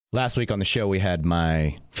Last week on the show, we had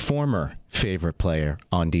my former favorite player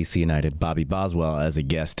on DC United, Bobby Boswell, as a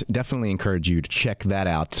guest. Definitely encourage you to check that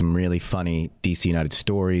out. Some really funny DC United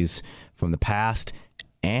stories from the past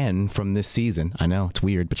and from this season. I know it's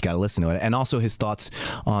weird, but you got to listen to it. And also his thoughts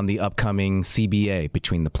on the upcoming CBA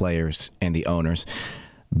between the players and the owners.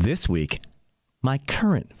 This week, my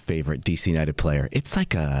current favorite DC United player. It's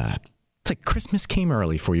like Christmas came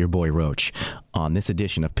early for your boy Roach on this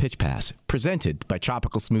edition of Pitch Pass, presented by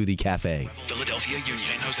Tropical Smoothie Cafe. Philadelphia Union,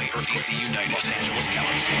 San Jose or DC United, Los Angeles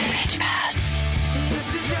Galaxy, Pitch Pass,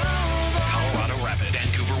 Colorado Rapids,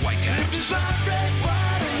 Vancouver Whitecaps,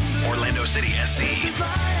 Orlando City SC,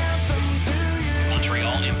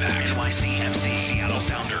 Montreal Impact, NYCFC, Seattle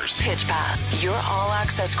Sounders. Pitch Pass, your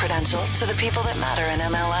all-access credential to the people that matter in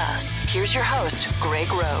MLS. Here's your host, Greg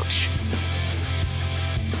Roach.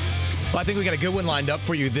 Well, I think we got a good one lined up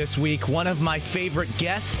for you this week. One of my favorite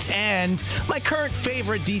guests and my current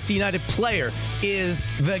favorite DC United player is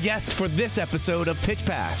the guest for this episode of Pitch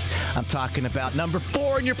Pass. I'm talking about number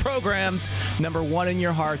 4 in your programs, number 1 in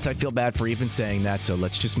your hearts. I feel bad for even saying that, so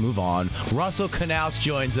let's just move on. Russell Canouse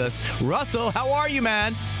joins us. Russell, how are you,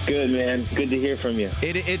 man? Good, man. Good to hear from you.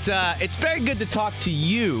 It's very good to talk to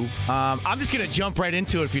you. I'm just going to jump right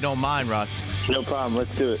into it if you don't mind, Russ. No problem.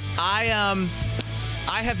 Let's do it.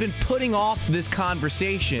 I have been putting off this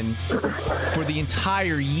conversation for the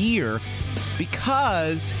entire year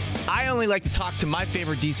because I only like to talk to my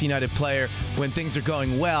favorite DC United player when things are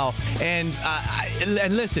going well. And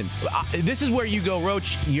listen, this is where you go,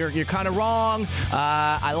 Roach. You're kind of wrong.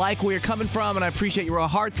 I like where you're coming from, and I appreciate where your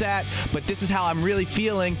heart's at. But this is how I'm really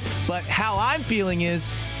feeling. But how I'm feeling is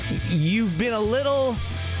you've been a little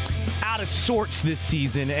out of sorts this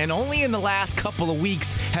season, and only in the last couple of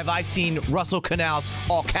weeks have I seen Russell Canouse,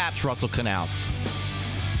 all caps Russell Canouse.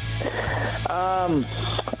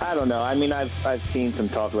 I don't know. I mean, I've seen some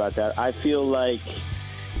talk about that. I feel like,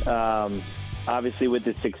 obviously, with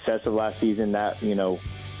the success of last season, that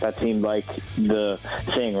seemed like the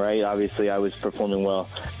thing, right? Obviously, I was performing well.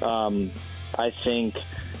 I think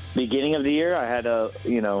beginning of the year, I had a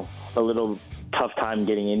little tough time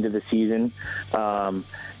getting into the season.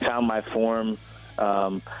 Found my form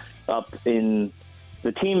up in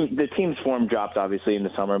the team. The team's form dropped obviously in the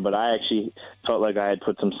summer, but I actually felt like I had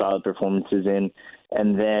put some solid performances in.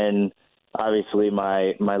 And then obviously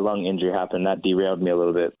my lung injury happened. That derailed me a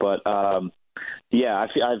little bit. But I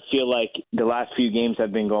feel like the last few games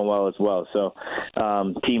have been going well as well. So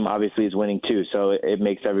team obviously is winning too. So it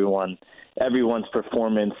makes everyone's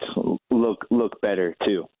performance look better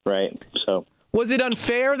too, right? So. Was it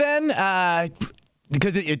unfair then?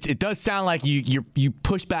 Because it does sound like you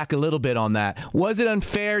pushed back a little bit on that. Was it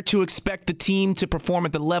unfair to expect the team to perform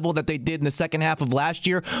at the level that they did in the second half of last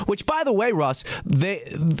year? Which, by the way, Russ,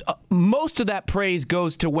 most of that praise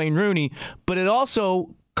goes to Wayne Rooney, but it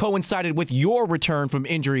also coincided with your return from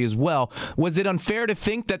injury as well. Was it unfair to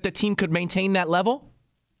think that the team could maintain that level?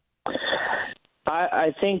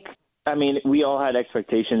 I think. I mean, we all had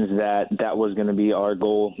expectations that was going to be our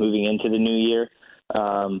goal moving into the new year.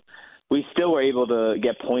 We still were able to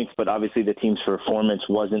get points, but obviously the team's performance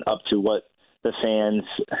wasn't up to what the fans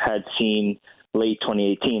had seen late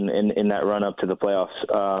 2018 in that run up to the playoffs.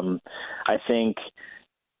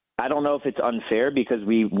 I don't know if it's unfair because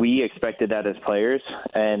we expected that as players,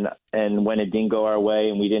 and when it didn't go our way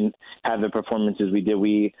and we didn't have the performances we did,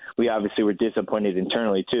 we obviously were disappointed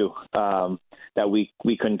internally too. That we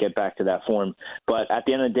couldn't get back to that form. But at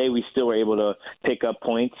the end of the day, we still were able to pick up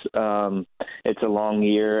points. It's a long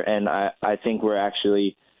year, and I think we're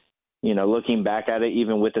actually, looking back at it,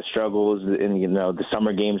 even with the struggles and, the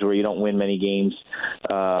summer games where you don't win many games,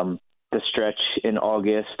 the stretch in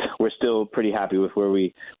August, we're still pretty happy with where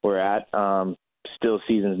we're at. Still,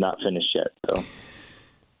 season's not finished yet. So,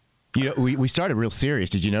 we started real serious.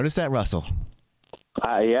 Did you notice that, Russell?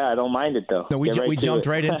 Yeah, I don't mind it though. No, we jumped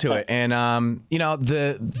right into it, and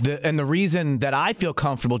the reason that I feel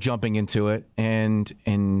comfortable jumping into it, and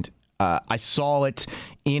I saw it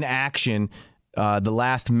in action, the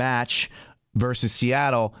last match versus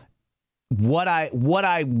Seattle. What I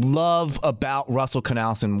love about Russell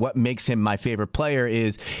Canouse and what makes him my favorite player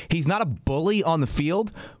is he's not a bully on the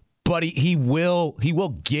field, but he will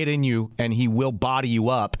get in you and he will body you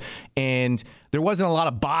up. And there wasn't a lot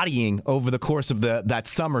of bodying over the course of that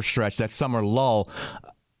summer stretch, that summer lull.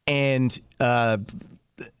 And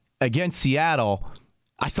against Seattle,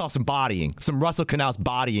 I saw some bodying, some Russell Canouse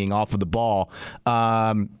bodying off of the ball.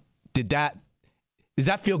 Does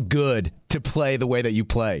that feel good to play the way that you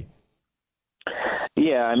play?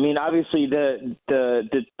 Yeah, I mean, obviously, the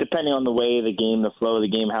depending on the way the flow of the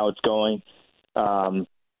game, how it's going,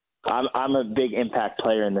 I'm a big impact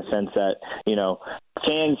player in the sense that,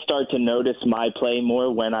 fans start to notice my play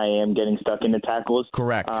more when I am getting stuck into tackles.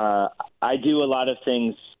 Correct. I do a lot of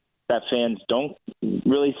things that fans don't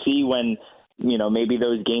really see when, maybe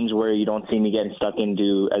those games where you don't see me getting stuck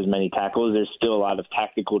into as many tackles. There's still a lot of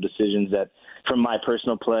tactical decisions that from my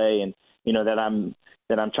personal play and, that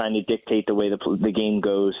I'm trying to dictate the way the game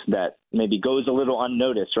goes that maybe goes a little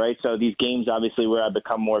unnoticed, right? So these games, obviously, where I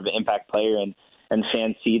become more of an impact player and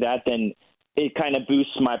fans see that, then it kind of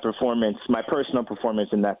boosts my performance, my personal performance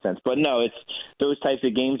in that sense. But no, it's those types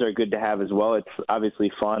of games are good to have as well. It's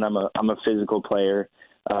obviously fun. I'm a physical player.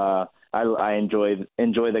 I enjoy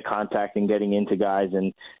the contact and getting into guys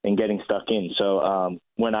and getting stuck in. So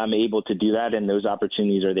when I'm able to do that and those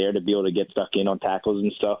opportunities are there to be able to get stuck in on tackles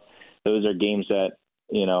and stuff, those are games that,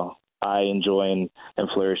 I enjoy and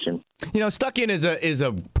flourish in. Stuck in is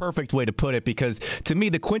a perfect way to put it, because to me,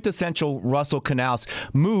 the quintessential Russell Canouse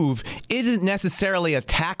move isn't necessarily a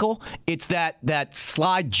tackle. It's that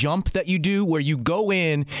slide jump that you do where you go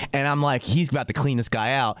in and I'm like, he's about to clean this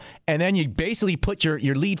guy out. And then you basically put your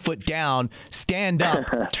lead foot down, stand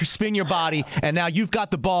up, to spin your body, and now you've got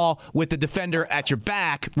the ball with the defender at your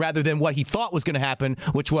back rather than what he thought was going to happen,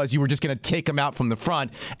 which was you were just going to take him out from the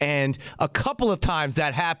front. And a couple of times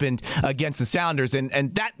that happened against the Sounders,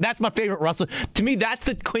 and that's my favorite Russell. To me, that's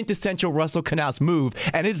the quintessential Russell Canouse move,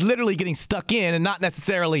 and it's literally getting stuck in and not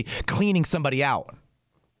necessarily cleaning somebody out.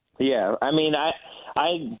 Yeah, I mean,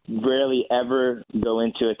 I rarely ever go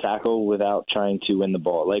into a tackle without trying to win the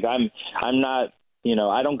ball. Like I'm not,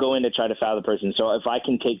 I don't go in to try to foul the person. So if I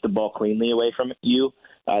can take the ball cleanly away from you,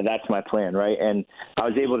 that's my plan, right? And I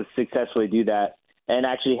was able to successfully do that and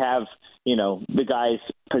actually have, the guy's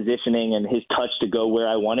positioning and his touch to go where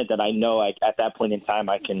I wanted, that I know at that point in time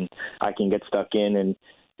I can get stuck in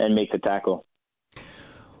and make the tackle.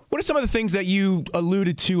 What are some of the things that you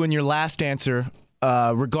alluded to in your last answer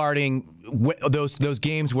regarding those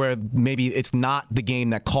games where maybe it's not the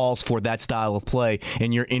game that calls for that style of play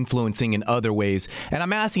and you're influencing in other ways? And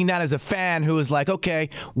I'm asking that as a fan who is like, okay,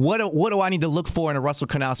 what do I need to look for in a Russell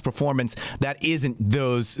Canouse performance that isn't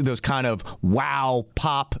those kind of wow,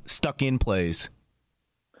 pop, stuck in plays?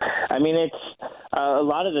 I mean, it's a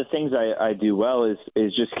lot of the things I do well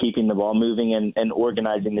is just keeping the ball moving and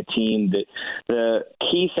organizing the team. The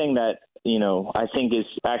key thing that I think is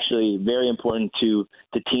actually very important to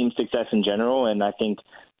the team success in general, and I think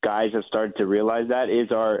guys have started to realize that,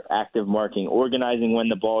 is our active marking, organizing when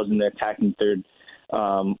the ball is in the attacking third,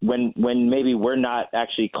 when maybe we're not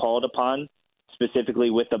actually called upon specifically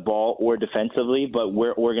with the ball or defensively, but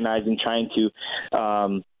we're organizing, trying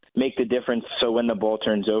to make the difference so when the ball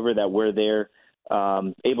turns over that we're there,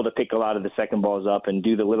 able to pick a lot of the second balls up and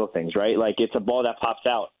do the little things, right? Like it's a ball that pops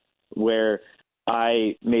out where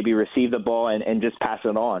I maybe receive the ball and just pass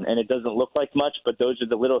it on. And it doesn't look like much, but those are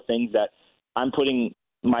the little things that I'm putting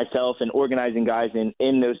myself and organizing guys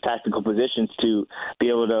in those tactical positions to be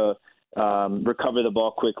able to recover the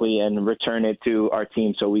ball quickly and return it to our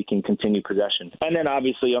team so we can continue possession. And then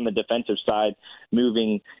obviously on the defensive side,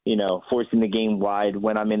 moving, forcing the game wide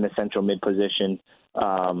when I'm in the central mid position.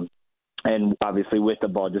 And obviously with the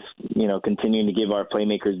ball, just, continuing to give our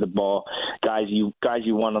playmakers the ball, guys you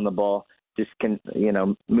want on the ball, just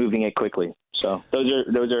moving it quickly. So those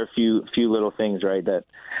are a few little things, right, that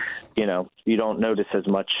you don't notice as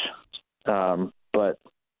much, but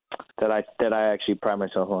that I actually pride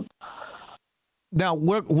myself on. Now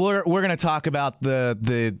we're going to talk about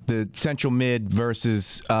the central mid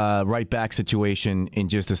versus right back situation in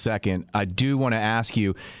just a second. I do want to ask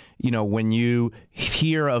you, when you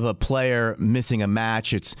hear of a player missing a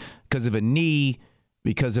match, it's because of a knee,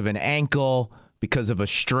 because of an ankle, because of a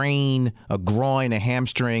strain, a groin, a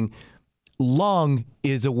hamstring. Lung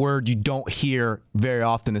is a word you don't hear very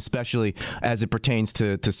often, especially as it pertains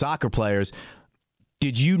to soccer players.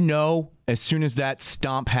 Did you know as soon as that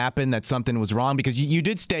stomp happened that something was wrong? Because you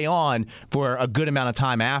did stay on for a good amount of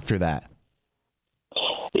time after that.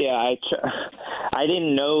 Yeah, I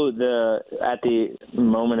didn't know at the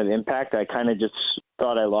moment of impact. I kind of just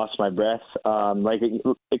thought I lost my breath.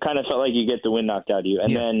 It kind of felt like you get the wind knocked out of you,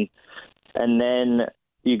 and then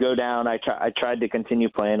you go down. I tried to continue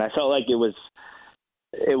playing. I felt like it was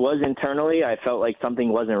internally. I felt like something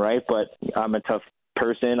wasn't right, but I'm a tough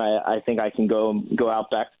person. I think I can go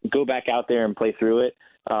back out there and play through it.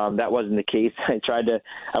 That wasn't the case.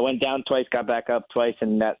 I went down twice, got back up twice,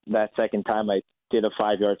 and that second time I did a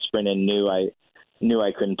 5-yard sprint and knew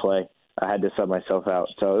I couldn't play. I had to sub myself out.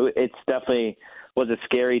 So it's definitely was a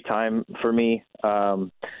scary time for me.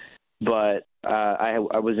 But I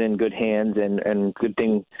was in good hands, and good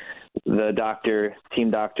thing the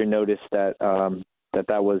team doctor noticed that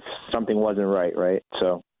that was something wasn't right.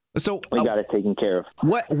 So we got it taken care of.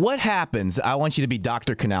 What happens? I want you to be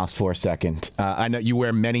Dr. Knaus for a second. I know you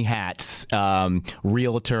wear many hats: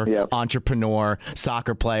 realtor, Yep. entrepreneur,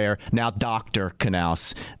 soccer player. Now Dr.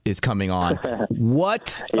 Knaus is coming on.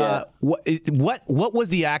 What was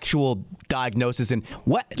the actual diagnosis, and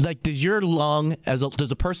does your lung,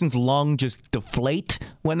 does a person's lung just deflate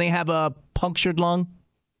when they have a punctured lung?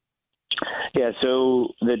 Yeah, so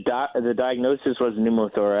the diagnosis was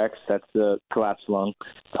pneumothorax. That's the collapsed lung.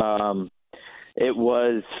 It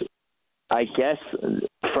was, I guess,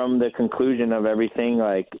 from the conclusion of everything,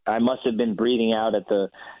 like I must have been breathing out at the,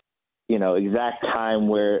 exact time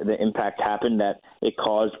where the impact happened that it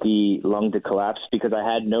caused the lung to collapse, because I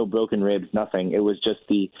had no broken ribs, nothing. It was just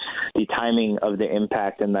the timing of the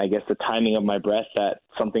impact, and I guess the timing of my breath that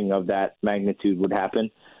something of that magnitude would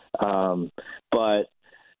happen. But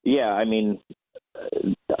yeah, I mean,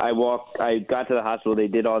 I got to the hospital, they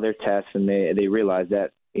did all their tests, and they realized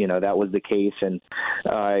that, that was the case. And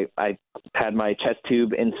I had my chest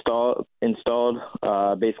tube installed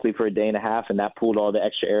basically for a day and a half, and that pulled all the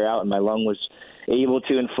extra air out, and my lung was able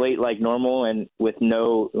to inflate like normal and with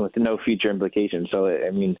no future implications. So, I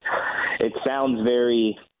mean, it sounds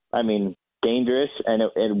very, dangerous, and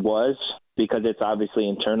it was, because it's obviously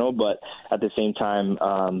internal, but at the same time,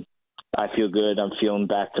 I feel good. I'm feeling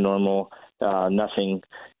back to normal. Nothing,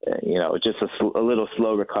 just a little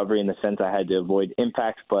slow recovery in the sense I had to avoid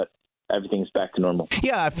impact, but everything's back to normal.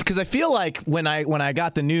 Yeah, because I feel like when I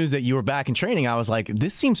got the news that you were back in training, I was like,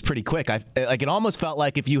 this seems pretty quick. It almost felt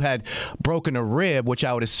like if you had broken a rib, which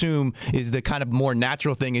I would assume is the kind of more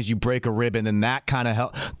natural thing, is you break a rib and then that kind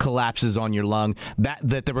of collapses on your lung,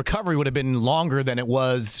 that the recovery would have been longer than it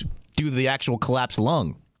was due to the actual collapsed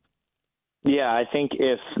lung. Yeah, I think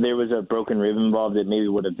if there was a broken rib involved, it maybe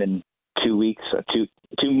would have been 2 weeks,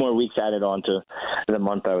 two more weeks added on to the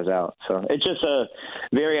month I was out. So it's just a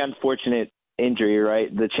very unfortunate injury,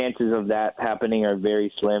 right? The chances of that happening are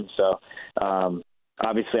very slim. So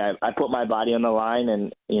obviously I put my body on the line,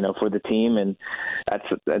 and, for the team, and at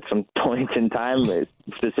some points in time,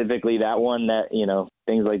 specifically that one, that,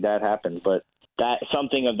 things like that happen. But that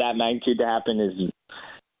something of that magnitude to happen is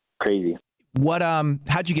crazy.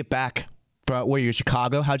 How'd you get back? Were you in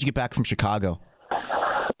Chicago? How'd you get back from Chicago?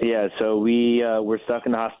 Yeah, so we were stuck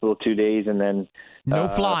in the hospital 2 days, and then no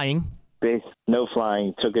flying. No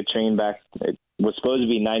flying. Took a train back. It was supposed to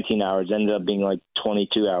be 19 hours. Ended up being like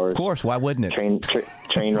 22 hours. Of course, why wouldn't it?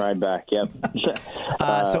 Train ride back. Yep.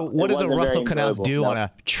 So what does a Russell Knaus do on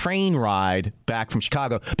a train ride back from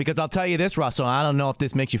Chicago? Because I'll tell you this, Russell, I don't know if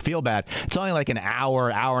this makes you feel bad. It's only like an hour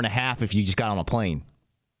and a half if you just got on a plane.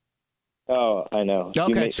 Oh, I know.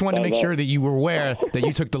 Okay, just wanted to make sure that you were aware that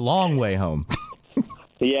you took the long way home.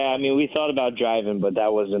 Yeah, we thought about driving, but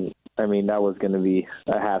that wasn't. That was going to be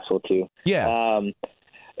a hassle too. Yeah.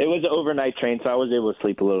 It was an overnight train, so I was able to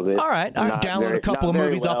sleep a little bit. All right. Download a couple of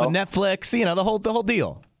movies off of Netflix. The whole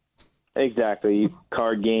deal. Exactly.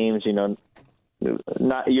 Card games.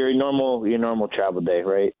 Not your normal travel day,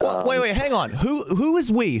 right? Well, wait, hang on. Who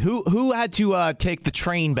is we? Who had to take the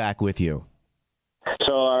train back with you?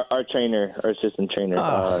 So our assistant trainer,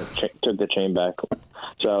 took the train back.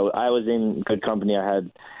 So I was in good company. I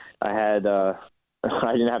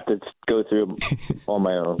didn't have to go through on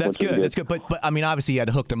my own. That's good. That's good. But obviously you had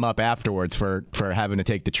to hook them up afterwards for having to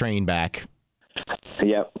take the train back.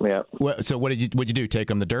 Yep. So what'd you do? Take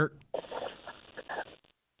them the dirt?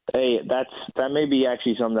 Hey, that may be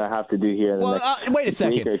actually something I have to do here. Wait a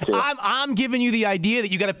second. I'm giving you the idea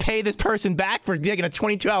that you got to pay this person back for taking a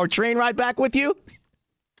 22-hour train ride back with you.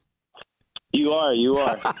 You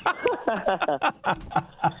are.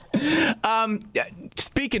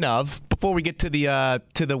 Speaking of, before we get to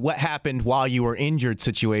the what happened while you were injured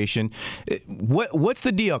situation, what's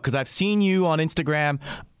the deal? Because I've seen you on Instagram.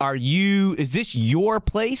 Is this your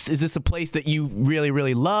place? Is this a place that you really,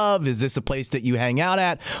 really love? Is this a place that you hang out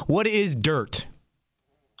at? What is Dirt?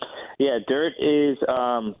 Yeah, Dirt is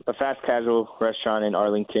a fast casual restaurant in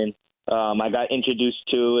Arlington. I got introduced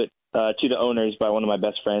to it to the owners by one of my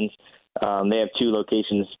best friends. They have 2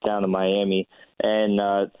 locations down in Miami. And,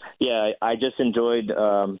 I just enjoyed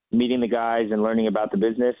meeting the guys and learning about the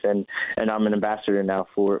business. And I'm an ambassador now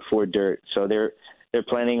for Dirt. So they're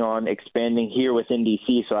planning on expanding here within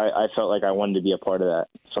D.C., so I felt like I wanted to be a part of that.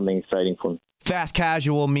 Something exciting for me. Fast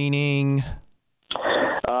casual meaning?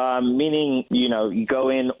 Meaning, you go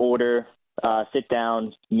in, order, sit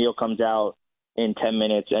down, meal comes out in 10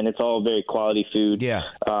 minutes, and it's all very quality food. Yeah.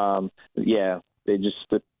 They just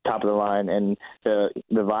the top of the line, and the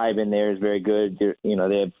vibe in there is very good. They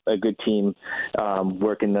have a good team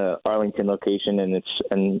working the Arlington location,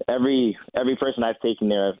 and every person I've taken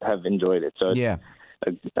there have enjoyed it. So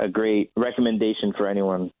it's a great recommendation for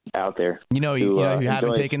anyone out there. You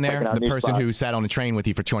haven't taken there? The person who sat on the train with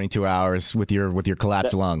you for 22 hours with your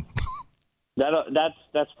collapsed lung.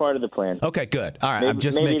 That's part of the plan. Okay, good. All right, I'm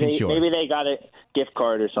just making sure. Maybe they got a gift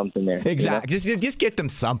card or something there. Exactly. Just get them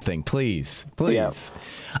something, please. Yeah.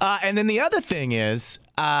 And then the other thing is,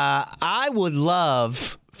 I would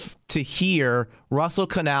love to hear Russell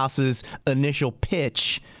Canals' initial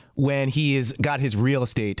pitch when he has got his real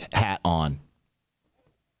estate hat on.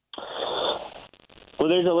 Well,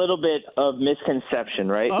 there's a little bit of misconception,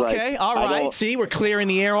 right? Okay, all right. See, we're clearing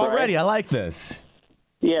the air already. Right. I like this.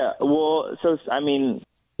 Yeah, well, so, I mean,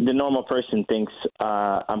 the normal person thinks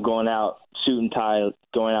I'm going out, suit and tie,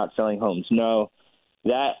 going out selling homes. No,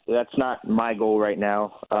 that's not my goal right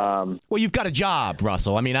now. Well, you've got a job,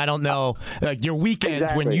 Russell. I mean, I don't know. Your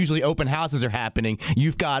weekends, when usually open houses are happening,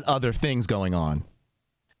 you've got other things going on.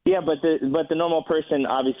 Yeah, but the normal person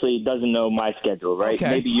obviously doesn't know my schedule, right? Okay.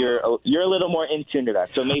 Maybe you're a little more in tune to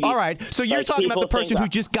that. So maybe. All right. So you're talking about the person who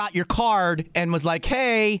just got your card and was like,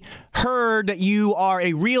 "Hey, heard that you are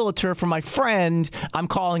a realtor for my friend. I'm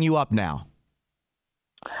calling you up now."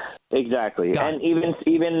 Exactly. And even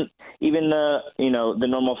the the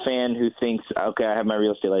normal fan who thinks, "Okay, I have my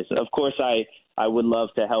real estate license." Of course, I would love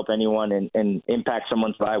to help anyone and impact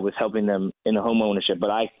someone's life with helping them in the home ownership, but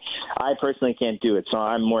I personally can't do it. So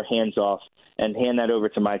I'm more hands off and hand that over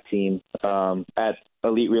to my team at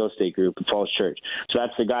Elite Real Estate Group at Falls Church. So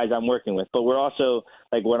that's the guys I'm working with. But we're also,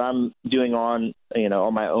 like, what I'm doing on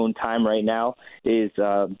my own time right now is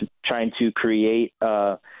trying to create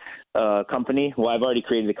a company. Well, I've already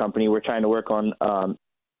created a company. We're trying to work on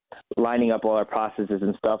lining up all our processes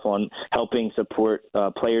and stuff on helping support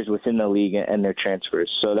players within the league and their transfers.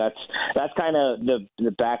 So that's kind of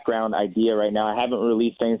the background idea right now. I haven't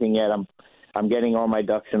released anything yet. I'm getting all my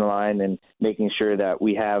ducks in a line and making sure that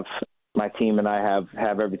we have my team and I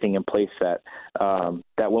have everything in place that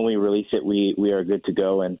when we release it, we are good to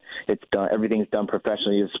go, and it's done. Everything's done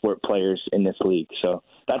professionally to support players in this league. So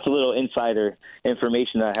that's a little insider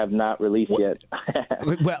information that I have not released yet.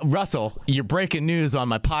 Well, Russell, you're breaking news on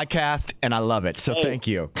my podcast, and I love it. So Thank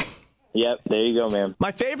you. Yep, there you go, man.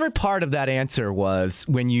 My favorite part of that answer was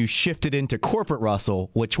when you shifted into corporate Russell,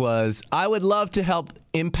 which was, I would love to help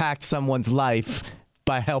impact someone's life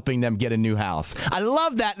by helping them get a new house. I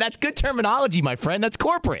love that. That's good terminology, my friend. That's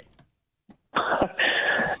corporate.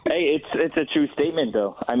 Hey, it's a true statement,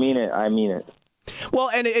 though. I mean it. Well,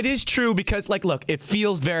 and it is true because, like, look, it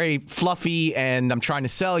feels very fluffy and I'm trying to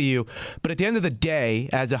sell you. But at the end of the day,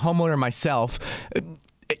 as a homeowner myself,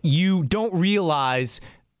 you don't realize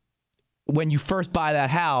when you first buy that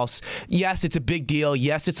house, yes, it's a big deal.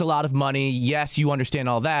 Yes, it's a lot of money. Yes, you understand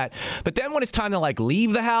all that. But then when it's time to, like,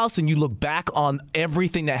 leave the house and you look back on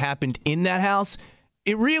everything that happened in that house,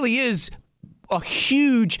 it really is a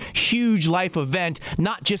huge, huge life event,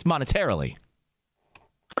 not just monetarily.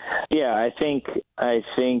 Yeah, I think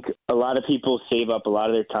a lot of people save up a lot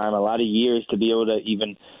of their time, a lot of years to be able to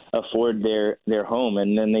even afford their home,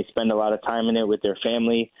 and then they spend a lot of time in it with their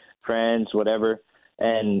family, friends, whatever,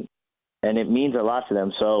 and it means a lot to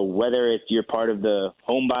them. So whether it's you're part of the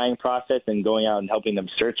home buying process and going out and helping them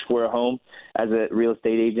search for a home as a real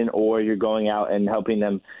estate agent, or you're going out and helping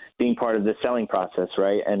them being part of the selling process,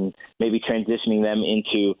 right, and maybe transitioning them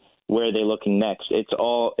into where they're looking next. It's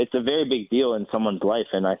a very big deal in someone's life,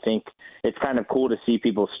 and I think it's kind of cool to see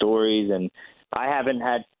people's stories. And I haven't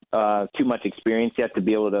had too much experience yet to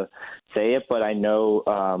be able to say it, but I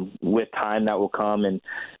know with time that will come, and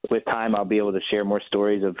with time I'll be able to share more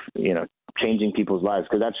stories of changing people's lives,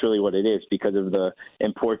 because that's really what it is, because of the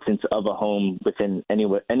importance of a home within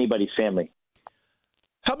anybody's family.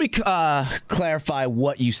 Help me clarify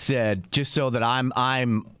what you said, just so that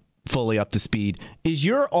I'm fully up to speed. Is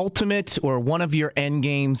your ultimate or one of your end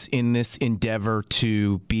games in this endeavor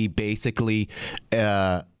to be basically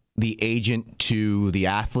the agent to the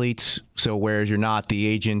athletes? So whereas you're not the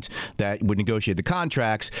agent that would negotiate the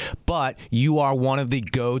contracts, but you are one of the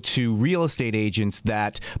go-to real estate agents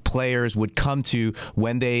that players would come to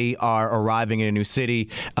when they are arriving in a new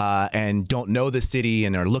city and don't know the city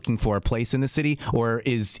and are looking for a place in the city? Or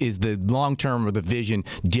is the long-term or the vision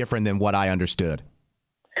different than what I understood?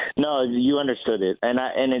 No, you understood it. And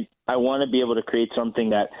I want to be able to create something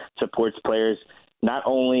that supports players, not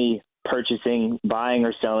only purchasing, buying,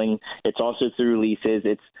 or selling. It's also through leases.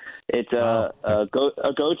 It's a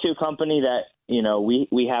go-to company that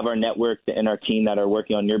we have our network and our team that are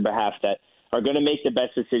working on your behalf that are going to make the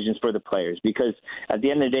best decisions for the players, because at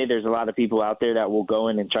the end of the day, there's a lot of people out there that will go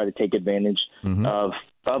in and try to take advantage of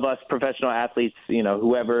us professional athletes,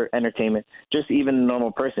 whoever, entertainment, just even a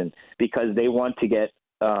normal person, because they want to get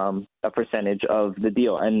a percentage of the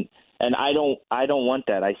deal. And I don't want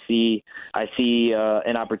that. I see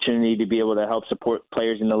an opportunity to be able to help support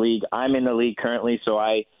players in the league. I'm in the league currently, so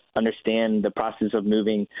I understand the process of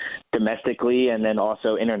moving domestically and then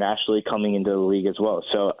also internationally coming into the league as well.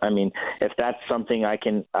 So, I mean, if that's something I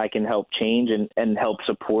can help change and help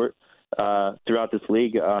support throughout this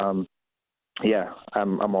league, I'm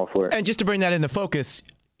all for it. And just to bring that into focus,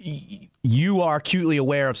 you are acutely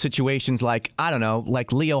aware of situations like, I don't know,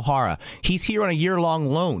 like Leo Hara. He's here on a year-long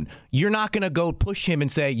loan. You're not going to go push him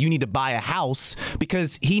and say you need to buy a house,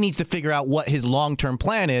 because he needs to figure out what his long-term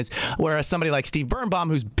plan is. Whereas somebody like Steve Birnbaum,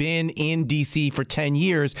 who's been in D.C. for 10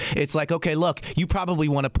 years, it's like, okay, look, you probably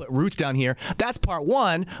want to put roots down here. That's part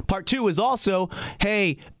one. Part two is also,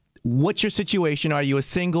 hey, what's your situation? Are you a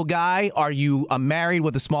single guy? Are you married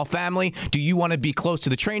with a small family? Do you want to be close to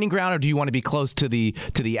the training ground, or do you want to be close to the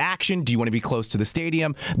action? Do you want to be close to the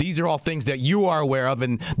stadium? These are all things that you are aware of,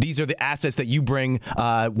 and these are the assets that you bring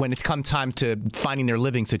when it's come time to finding their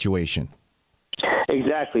living situation.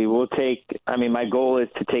 Exactly. My goal is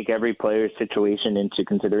to take every player's situation into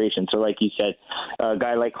consideration. So like you said, a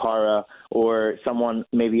guy like Hara, or someone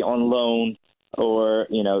maybe on loan, or,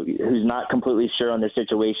 who's not completely sure on their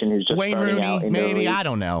situation, who's just Wayne starting Rooney, out in maybe, I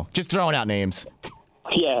don't know. Just throwing out names.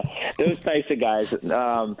 Yeah, those types of guys.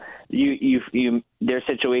 Their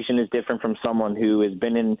situation is different from someone who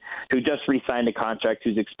just re-signed a contract,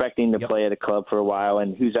 who's expecting to play at a club for a while,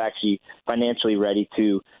 and who's actually financially ready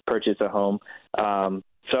to purchase a home.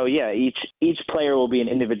 So yeah, each player will be an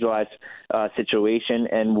individualized situation,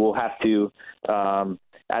 and we'll have to.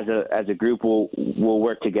 As a group, we'll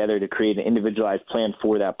work together to create an individualized plan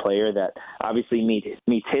for that player that obviously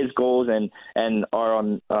meets his goals and are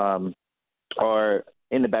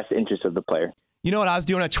in the best interest of the player. You know what I was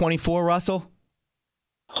doing at 24, Russell?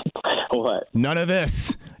 What? None of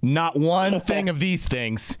this. Not one thing of these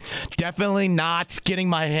things. Definitely not getting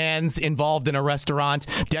my hands involved in a restaurant.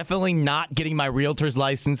 Definitely not getting my realtor's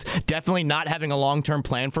license. Definitely not having a long-term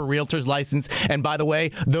plan for realtor's license. And by the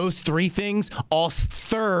way, those three things all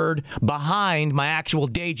third behind my actual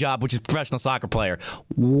day job, which is professional soccer player.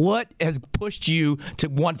 What has pushed you to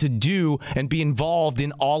want to do and be involved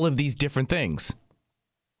in all of these different things?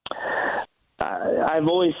 I've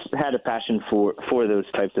always had a passion for those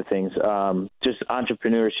types of things. Just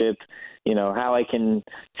entrepreneurship, how I can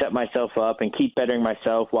set myself up and keep bettering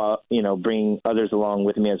myself while, bringing others along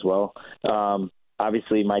with me as well.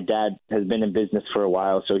 Obviously, my dad has been in business for a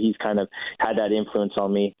while, so he's kind of had that influence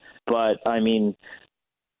on me. But,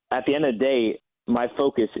 at the end of the day, my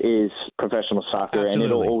focus is professional soccer. Absolutely. And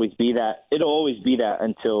it'll always be that. It'll always be that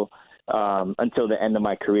until the end of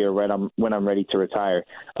my career, when I'm ready to retire.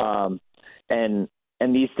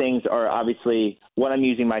 And these things are obviously when I'm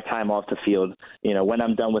using my time off the field, when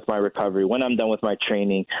I'm done with my recovery, when I'm done with my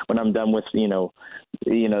training, when I'm done with,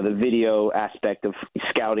 the video aspect of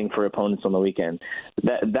scouting for opponents on the weekend.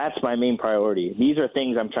 That's my main priority. These are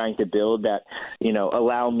things I'm trying to build that,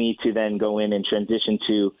 allow me to then go in and transition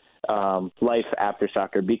to life after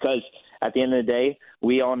soccer. Because at the end of the day,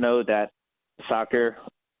 we all know that soccer,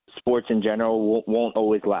 sports in general, won't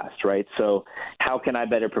always last, right? So how can I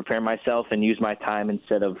better prepare myself and use my time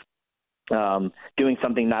instead of doing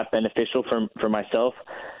something not beneficial for myself?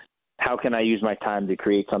 How can I use my time to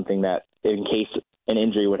create something that, in case an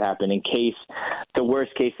injury would happen, in case the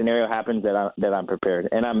worst case scenario happens, that I'm prepared?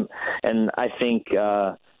 And I think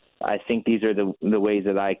these are the ways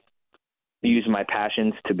that I use my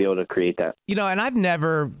passions to be able to create that. And I've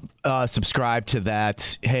never subscribed to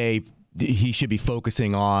that, hey, he should be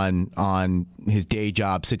focusing on his day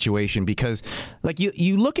job situation, because like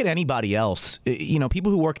you look at anybody else,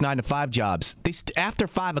 people who work 9-to-5 jobs, after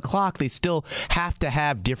 5 o'clock, they still have to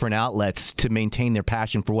have different outlets to maintain their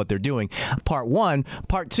passion for what they're doing. Part one.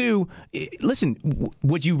 Part two, listen,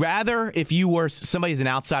 would you rather, if you were somebody who's an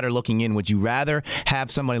outsider looking in, would you rather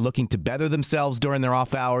have somebody looking to better themselves during their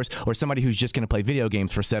off hours, or somebody who's just going to play video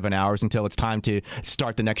games for 7 hours until it's time to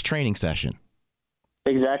start the next training session?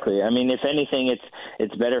 Exactly. If anything,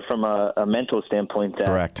 it's better from a mental standpoint that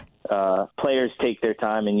correct. Players take their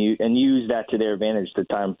time and use that to their advantage, the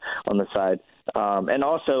time on the side. And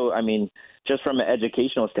also, just from an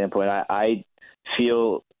educational standpoint, I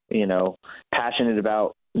feel, passionate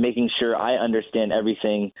about making sure I understand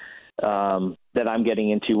everything that I'm getting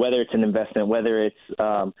into, whether it's an investment, whether it's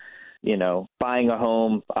buying a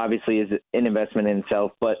home obviously is an investment in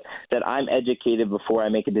itself, but that I'm educated before I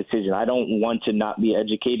make a decision. I don't want to not be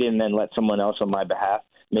educated and then let someone else on my behalf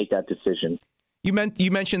make that decision. You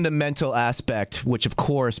mentioned the mental aspect, which of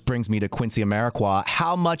course brings me to Quincy Amarikwa.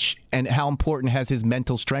 How much and how important has his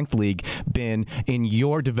mental strength league been in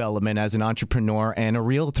your development as an entrepreneur and a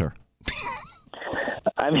realtor?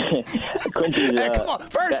 I mean, Quincy's, hey, come on.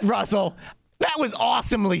 First, Russell, that was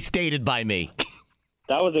awesomely stated by me.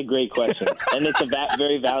 That was a great question, and it's a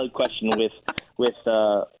very valid question with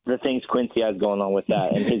the things Quincy has going on with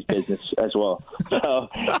that and his business as well. So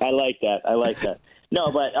I like that.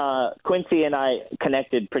 No, but Quincy and I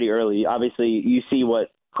connected pretty early. Obviously, you see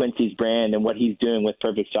what Quincy's brand and what he's doing with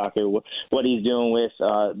Perfect Soccer, what he's doing with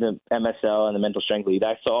the MSL and the Mental Strength League.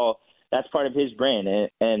 That's part of his brand,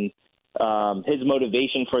 and his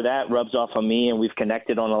motivation for that rubs off on me, and we've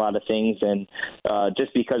connected on a lot of things. And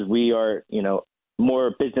just because we are,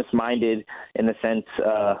 more business minded in the sense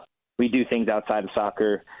we do things outside of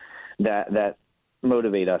soccer that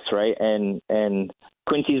motivate us, right? And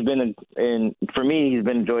Quincy's been for me, he's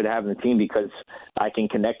been a joy to have in the team because I can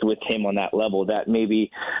connect with him on that level that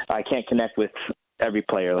maybe I can't connect with every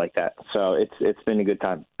player like that. So it's been a good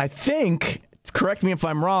time. I think, correct me if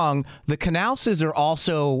I'm wrong, the Canouses are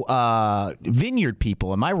also vineyard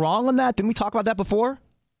people. Am I wrong on that? Didn't we talk about that before?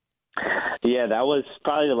 Yeah, that was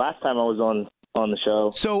probably the last time I was on the show.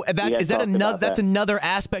 So that's another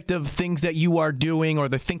aspect of things that you are doing or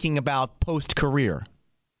the thinking about post-career?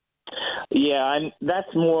 Yeah, that's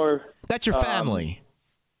more... That's your family.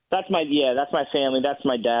 That's my family. That's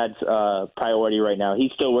my dad's priority right now.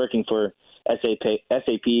 He's still working for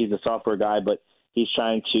SAP. He's a software guy, but he's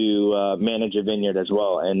trying to manage a vineyard as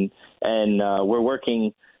well. And we're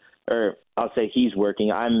working, or I'll say he's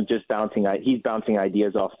working. I'm just he's bouncing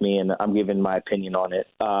ideas off me, and I'm giving my opinion on it,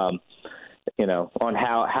 on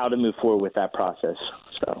how to move forward with that process.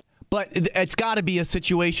 So, but it's got to be a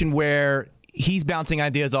situation where he's bouncing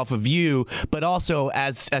ideas off of you, but also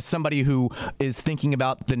as somebody who is thinking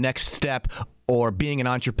about the next step or being an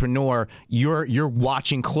entrepreneur, you're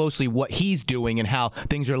watching closely what he's doing and how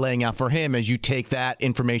things are laying out for him as you take that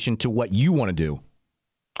information to what you want to do.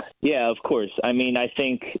 Yeah, of course. I mean, I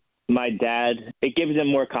think my dad, it gives him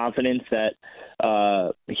more confidence that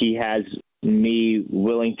he has me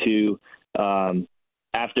willing to,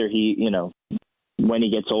 after he, when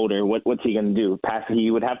he gets older, what's he going to do?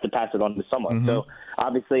 He would have to pass it on to someone. Mm-hmm. So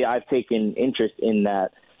obviously I've taken interest in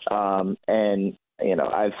that. And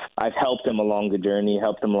I've helped him along the journey,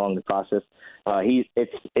 helped him along the process.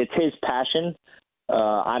 It's his passion.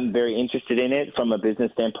 I'm very interested in it from a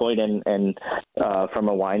business standpoint and from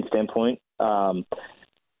a wine standpoint.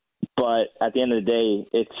 But at the end of the day,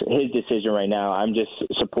 it's his decision right now. I'm just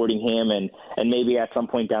supporting him, and maybe at some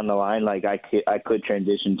point down the line, like I could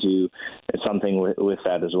transition to something with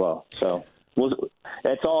that as well. So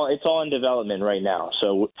it's all in development right now.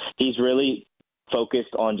 So he's really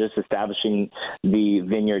focused on just establishing the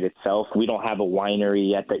vineyard itself. We don't have a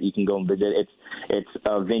winery yet that you can go and visit. It's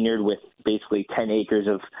a vineyard with basically 10 acres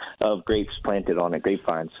of grapes planted on it,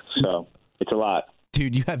 grapevines. So it's a lot.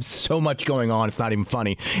 Dude, you have so much going on. It's not even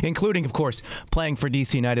funny, including, of course, playing for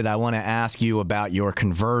DC United. I want to ask you about your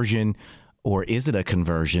conversion, or is it a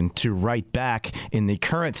conversion, to right back in the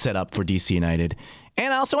current setup for DC United.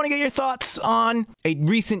 And I also want to get your thoughts on a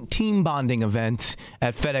recent team bonding event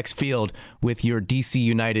at FedEx Field with your DC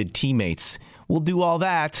United teammates. We'll do all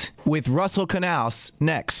that with Russell Canouse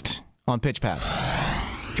next on Pitch Pass.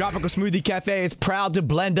 Tropical Smoothie Cafe is proud to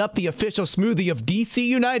blend up the official smoothie of DC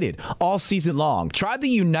United all season long. Try the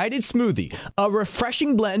United Smoothie, a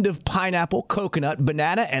refreshing blend of pineapple, coconut,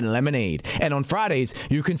 banana, and lemonade. And on Fridays,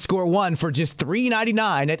 you can score one for just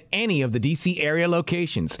 $3.99 at any of the DC area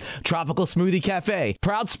locations. Tropical Smoothie Cafe,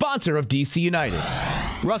 proud sponsor of DC United.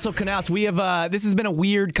 Russell Canouse, we have this has been a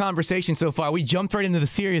weird conversation so far. We jumped right into the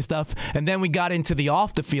serious stuff, and then we got into the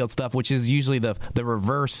off-the-field stuff, which is usually the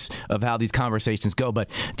reverse of how these conversations go. But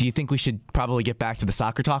do you think we should probably get back to the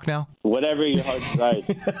soccer talk now? Whatever your heart desires.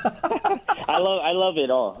 I love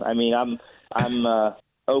it all. I mean, I'm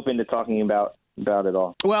open to talking about it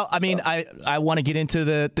all. Well, I mean, I want to get into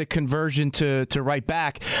the conversion to right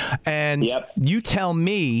back, and You tell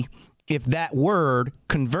me if that word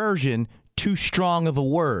conversion too strong of a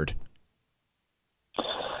word.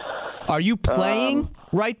 Are you playing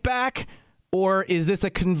right back, or is this a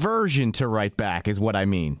conversion to right back is what I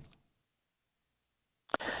mean?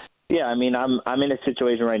 Yeah, I mean, I'm in a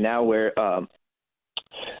situation right now where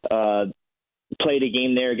played a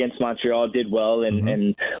game there against Montreal, did well,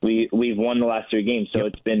 and we've won the last 3 games. So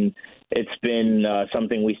it's been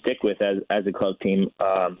something we stick with as a club team.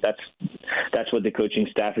 That's what the coaching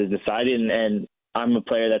staff has decided, and I'm a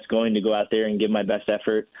player that's going to go out there and give my best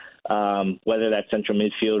effort, whether that's central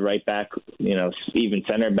midfield, right back, even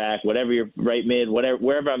center back, whatever your right mid,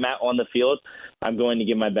 wherever I'm at on the field, I'm going to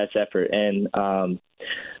give my best effort. And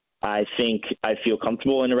I think I feel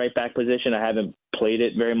comfortable in the right back position. I haven't played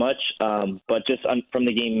it very much, but just from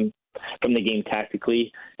the game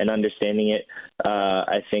tactically and understanding it,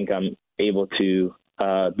 I think I'm able to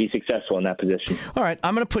be successful in that position. All right,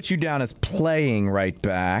 I'm going to put you down as playing right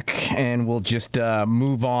back, and we'll just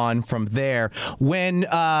move on from there.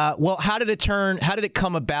 How did it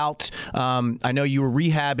come about? I know you were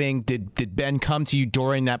rehabbing. Did Ben come to you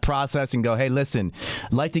during that process and go, hey, listen,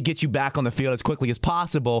 I'd like to get you back on the field as quickly as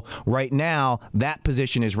possible. Right now, that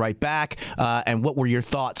position is right back. And what were your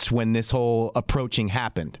thoughts when this whole approaching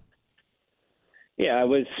happened? Yeah, I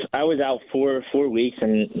was out for 4 weeks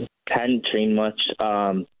and hadn't trained much.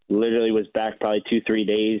 Literally was back probably 2-3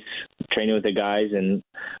 days training with the guys, and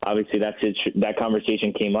obviously that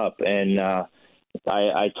conversation came up, and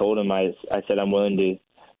I told him, I said I'm willing to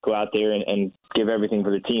go out there and give everything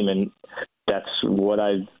for the team, and that's what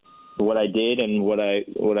I did and what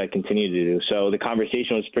I continue to do. So the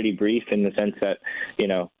conversation was pretty brief in the sense that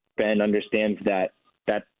Ben understands that's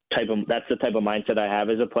the type of mindset I have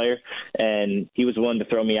as a player, and he was willing to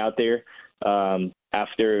throw me out there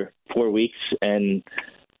after 4 weeks, and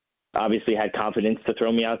obviously had confidence to throw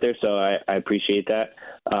me out there. So I appreciate that,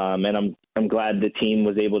 and I'm glad the team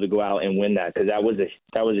was able to go out and win that, because that was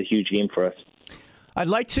a huge game for us. I'd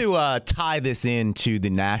like to tie this into the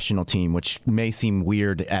national team, which may seem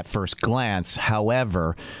weird at first glance.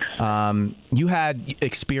 However, you had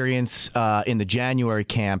experience in the January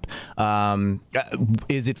camp.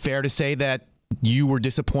 Is it fair to say that you were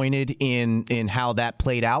disappointed in how that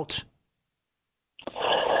played out?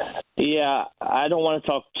 Yeah, I don't want to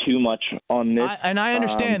talk too much on this. I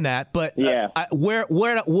understand that, but yeah.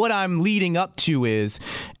 What I'm leading up to is,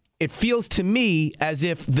 it feels to me as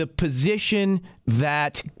if the position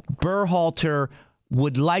that Berhalter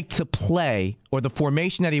would like to play, or the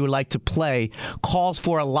formation that he would like to play, calls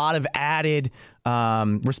for a lot of added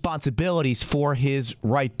responsibilities for his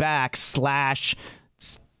right back /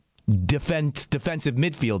 defensive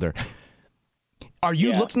midfielder. Are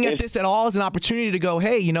you looking at this at all as an opportunity to go,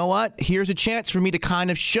 hey, you know what? Here's a chance for me to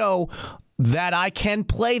kind of show that I can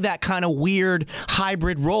play that kind of weird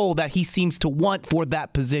hybrid role that he seems to want for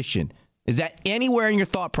that position? Is that anywhere in your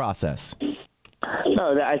thought process?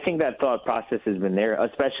 No, I think that thought process has been there,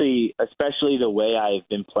 especially the way I've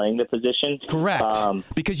been playing the position. Correct,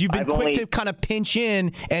 because you've been quick to kind of pinch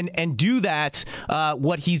in and do that,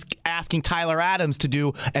 what he's asking Tyler Adams to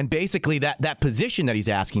do, and basically that position that he's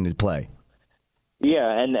asking to play.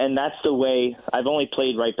 Yeah, and that's the way. I've only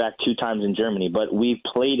played right back 2 times in Germany, but we've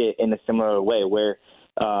played it in a similar way where,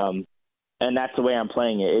 and that's the way I'm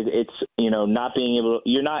playing it. It's not being able.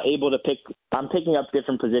 You're not able to pick. I'm picking up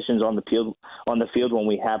different positions on the field when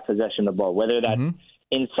we have possession of the ball, whether that's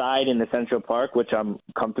inside in the Central Park, which I'm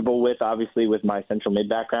comfortable with, obviously with my central mid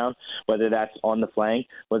background, whether that's on the flank,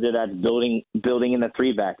 whether that's building in the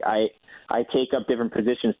 3-back. I take up different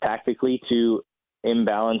positions tactically to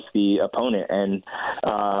imbalance the opponent,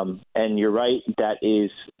 and you're right, that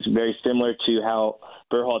is very similar to how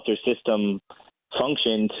Berhalter's system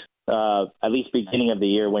functioned, at least beginning of the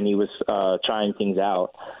year when he was trying things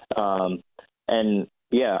out. And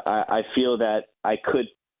yeah, I feel that I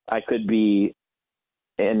could be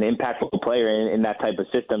an impactful player in that type of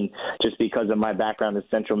system just because of my background as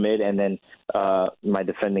central mid, and then my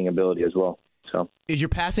defending ability as well. So, is your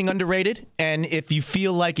passing underrated? And if you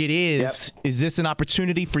feel like it is, is this an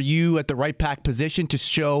opportunity for you at the right back position to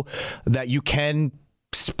show that you can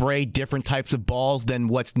spray different types of balls than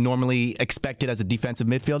what's normally expected as a defensive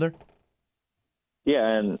midfielder? Yeah,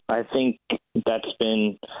 and I think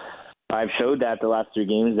I've showed that the last 3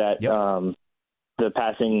 games that the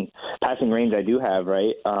passing range I do have,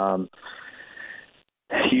 right?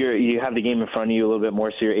 You have the game in front of you a little bit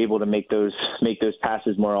more, so you're able to make those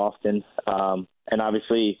passes more often. And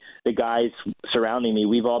obviously, the guys surrounding me,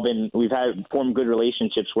 we've formed good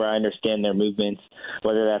relationships where I understand their movements,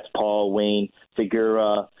 whether that's Paul, Wayne,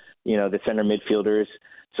 Segura, the center midfielders.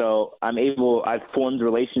 So I've formed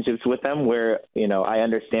relationships with them where I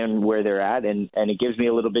understand where they're at, and it gives me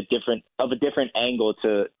a little bit different angle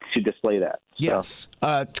to display that. Yes,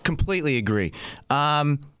 completely agree.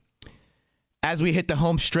 As we hit the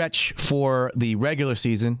home stretch for the regular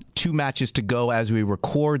season, 2 matches to go as we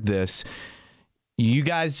record this. You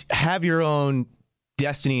guys have your own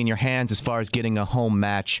destiny in your hands as far as getting a home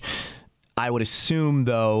match. I would assume,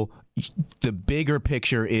 though, the bigger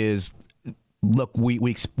picture is, look, we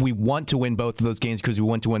want to win both of those games because we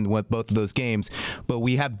want to win both of those games, but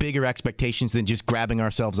we have bigger expectations than just grabbing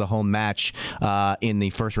ourselves a home match in the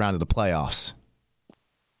first round of the playoffs.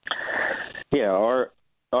 Yeah,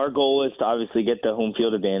 our goal is to obviously get the home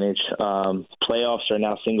field advantage. Playoffs are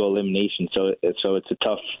now single elimination, so it's a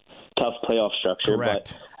tough playoff structure.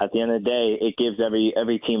 Correct. But at the end of the day, it gives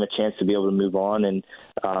every team a chance to be able to move on and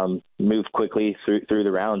move quickly through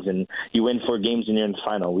the rounds. And you win 4 games and you're in the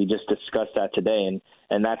final. We just discussed that today,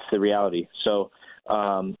 and that's the reality. So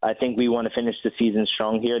I think we want to finish the season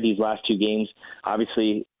strong here. These last 2 games,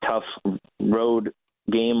 obviously tough road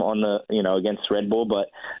game on the against Red Bull, but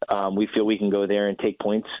we feel we can go there and take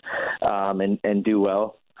points and do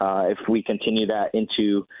well. If we continue that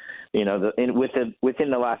into within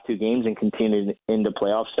the last 2 games and continue into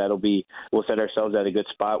playoffs, we'll set ourselves at a good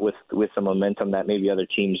spot with some momentum that maybe other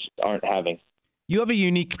teams aren't having. You have a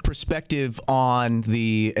unique perspective on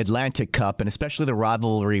the Atlantic Cup and especially the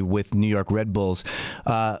rivalry with New York Red Bulls.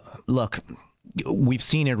 Look, we've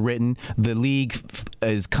seen it written. The league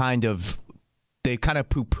is they kind of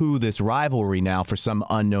poo-poo this rivalry now for some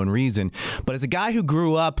unknown reason. But as a guy who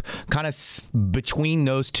grew up kind of between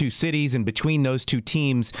those 2 cities and between those 2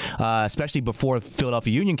 teams, especially before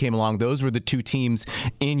Philadelphia Union came along, those were the 2 teams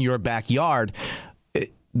in your backyard.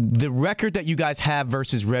 The record that you guys have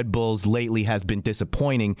versus Red Bulls lately has been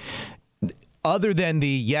disappointing. Other than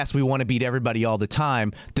yes, we want to beat everybody all the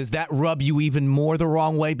time, does that rub you even more the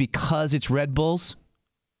wrong way because it's Red Bulls?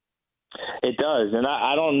 It does, and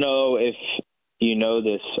I don't know if you know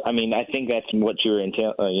this. I mean, I think that's what you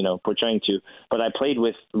were portraying to. But I played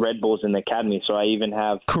with Red Bulls in the academy, so I even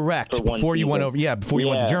have correct before you went over. Yeah, before you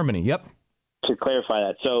went to Germany. Yep. To clarify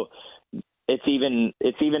that, so it's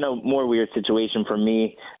even a more weird situation for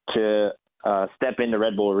me to step into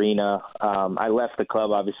Red Bull Arena. I left the club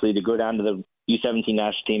obviously to go down to the U17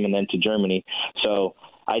 national team and then to Germany. So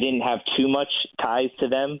I didn't have too much ties to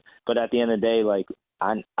them, but at the end of the day,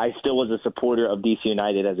 I still was a supporter of DC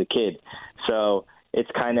United as a kid. So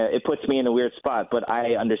it puts me in a weird spot, but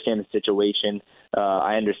I understand the situation.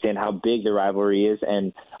 I understand how big the rivalry is,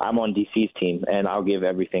 and I'm on DC's team, and I'll give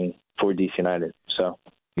everything for DC United. So.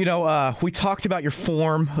 We talked about your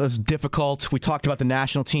form. It was difficult. We talked about the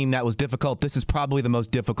national team. That was difficult. This is probably the most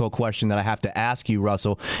difficult question that I have to ask you,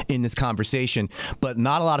 Russell, in this conversation. But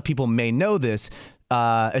not a lot of people may know this,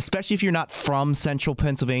 especially if you're not from Central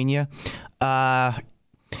Pennsylvania.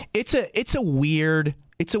 It's a weird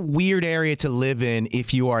area to live in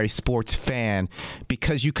if you are a sports fan,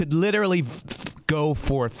 because you could literally go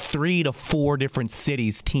for 3 to 4 different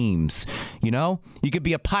cities teams. You could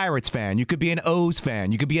be a Pirates fan, you could be an O's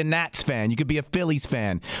fan, you could be a Nats fan, you could be a Phillies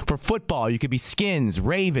fan. For football, you could be Skins,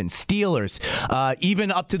 Ravens, Steelers,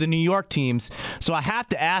 even up to the New York teams. So I have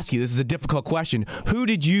to ask you, this is a difficult question. Who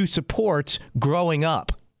did you support growing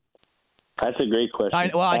up? That's a great question. I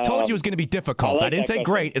told you it was going to be difficult. I didn't say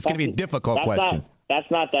great. It's going to be a difficult question. That's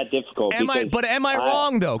not that difficult. Am I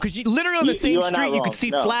wrong, though? Because literally on the same street, you could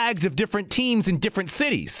see flags of different teams in different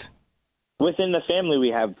cities. Within the family, we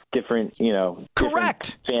have different,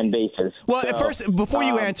 correct fan bases. Well, at first, before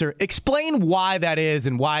you answer, explain why that is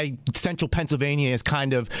and why Central Pennsylvania is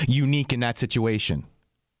kind of unique in that situation.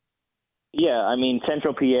 Yeah, I mean,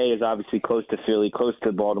 Central PA is obviously close to Philly, close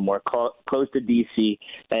to Baltimore, close to DC,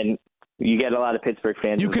 and you get a lot of Pittsburgh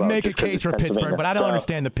fans. You could make a case for Pittsburgh, but I don't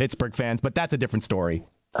understand the Pittsburgh fans, but that's a different story.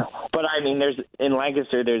 But I mean, in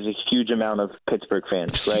Lancaster, there's a huge amount of Pittsburgh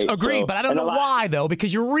fans, right? Agreed, but I don't know why, though,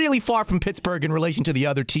 because you're really far from Pittsburgh in relation to the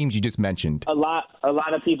other teams you just mentioned. A lot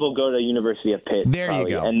of people go to the University of Pitt. There you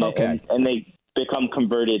go. And they become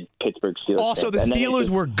converted Pittsburgh Steelers. Also, the Steelers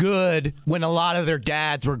were good when a lot of their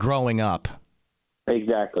dads were growing up.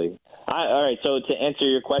 Exactly. All right, so to answer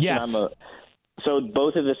your question, yes. So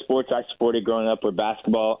both of the sports I supported growing up were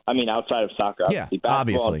basketball. I mean, outside of soccer,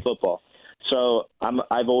 basketball and football. So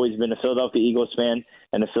I've always been a Philadelphia Eagles fan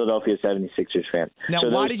and a Philadelphia 76ers fan. Now,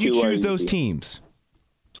 why did you choose those teams?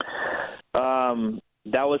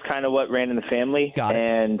 That was kind of what ran in the family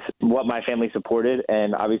and what my family supported.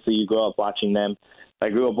 And obviously, you grow up watching them. I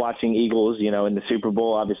grew up watching Eagles, in the Super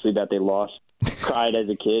Bowl, obviously that they lost. Cried as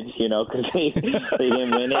a kid, because they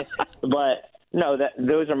didn't win it. But no,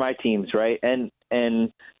 those are my teams, right? And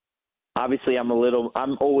obviously I'm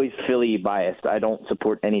always Philly biased. I don't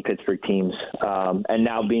support any Pittsburgh teams. And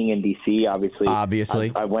now being in DC, obviously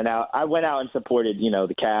I went out and supported,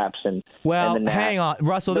 the Caps and the Nats. Hang on,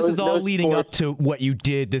 Russell, this is all leading up to what you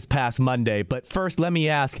did this past Monday. But first, let me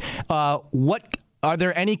ask, what are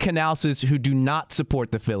there any Canalses who do not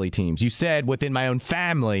support the Philly teams? You said within my own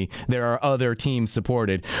family there are other teams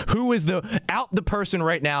supported. Who is the person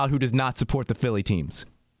right now who does not support the Philly teams?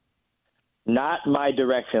 Not my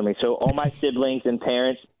direct family. So all my siblings and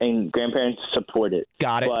parents and grandparents support it.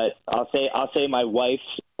 Got it. But I'll say my wife's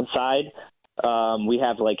side, we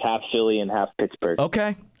have like half Philly and half Pittsburgh.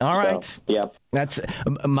 Okay. All right. So, yeah. That's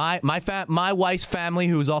my wife's family,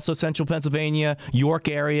 who is also Central Pennsylvania, York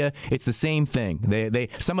area. It's the same thing. They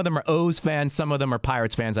some of them are O's fans, some of them are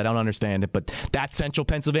Pirates fans. I don't understand it, but that's Central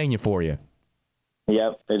Pennsylvania for you.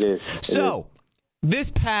 Yep, it is.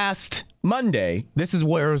 This past Monday, this is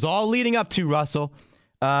where it was all leading up to, Russell.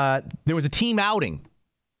 There was a team outing.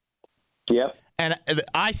 Yep. And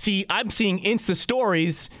I'm seeing Insta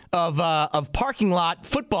stories of parking lot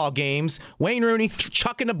football games. Wayne Rooney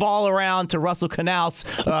chucking the ball around to Russell Canals,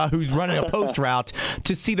 who's running a post route,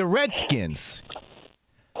 to see the Redskins.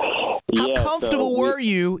 How comfortable were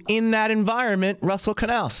you in that environment, Russell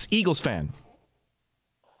Canals, Eagles fan?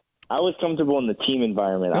 I was comfortable in the team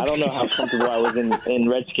environment. Okay. I don't know how comfortable I was in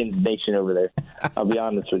Redskins Nation over there. I'll be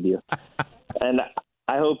honest with you. And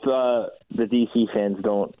I hope the DC fans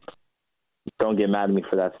don't get mad at me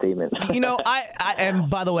for that statement. And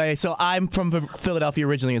by the way, so I'm from Philadelphia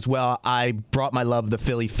originally as well. I brought my love of the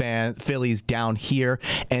Phillies down here,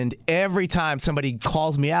 and every time somebody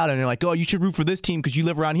calls me out and they're like, "Oh, you should root for this team because you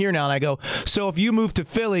live around here now," and I go, "So if you moved to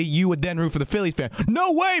Philly, you would then root for the Phillies fan?"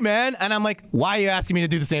 "No way, man!" And I'm like, "Why are you asking me to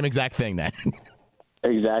do the same exact thing then?"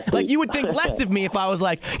 Exactly. Like, you would think less of me if I was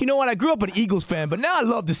like, "You know what? I grew up an Eagles fan, but now I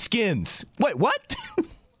love the Skins." Wait, what?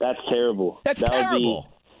 That's terrible. That's terrible.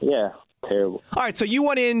 Yeah. Terrible. All right, so you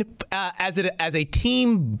went in as a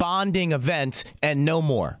team bonding event and no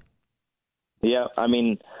more. Yeah, I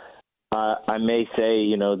mean, I may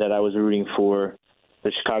say, that I was rooting for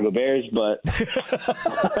the Chicago Bears, but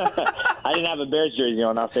I didn't have a Bears jersey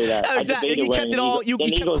on. I'll say that. Exactly. You kept it all. You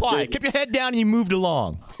kept quiet. Kept your head down and you moved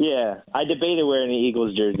along. Yeah, I debated wearing the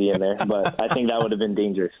Eagles jersey in there, but I think that would have been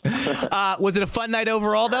dangerous. Was it a fun night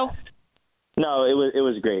overall, though? No, it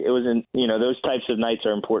was great. It was those types of nights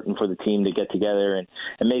are important for the team to get together and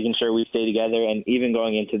making sure we stay together. And even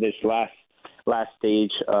going into this last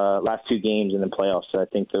stage, last two games in the playoffs, I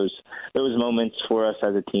think those moments for us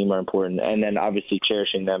as a team are important. And then obviously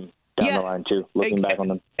cherishing them down the line too, looking back on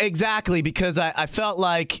them. Exactly, because I felt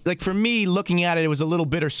like for me, looking at it, it was a little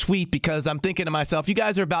bittersweet because I'm thinking to myself, you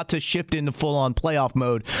guys are about to shift into full-on playoff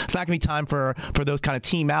mode. It's not going to be time for those kind of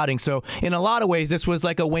team outings. So in a lot of ways, this was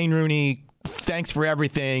like a Wayne Rooney, thanks for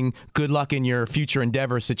everything, good luck in your future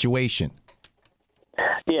endeavors situation.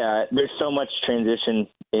 Yeah, there's so much transition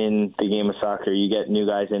in the game of soccer. You get new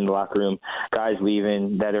guys in the locker room, guys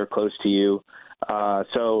leaving that are close to you.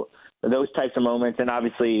 So those types of moments, and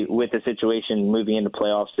obviously with the situation moving into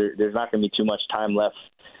playoffs, there's not going to be too much time left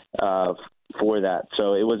for that.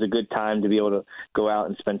 So it was a good time to be able to go out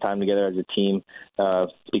and spend time together as a team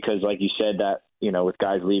because, like you said, that with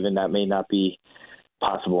guys leaving, that may not be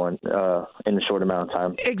possible in a short amount of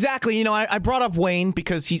time. Exactly. I brought up Wayne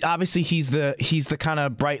because he's the kind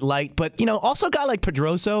of bright light, but also a guy like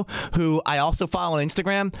Pedroso, who I also follow on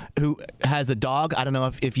Instagram, who has a dog. I don't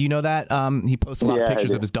know if you know that. He posts a lot of pictures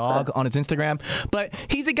of his dog on his Instagram, but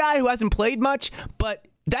he's a guy who hasn't played much, but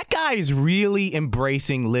that guy is really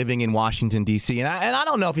embracing living in Washington, D.C., and I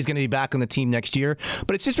don't know if he's going to be back on the team next year,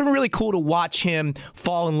 but it's just been really cool to watch him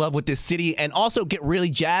fall in love with this city and also get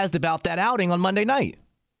really jazzed about that outing on Monday night.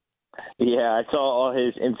 Yeah, I saw all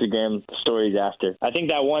his Instagram stories after. I think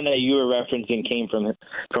that one that you were referencing came from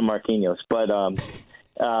Marquinhos, but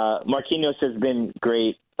Marquinhos has been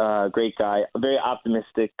great guy, a very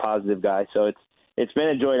optimistic, positive guy, so it's been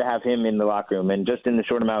a joy to have him in the locker room, and just in the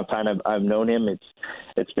short amount of time I've known him,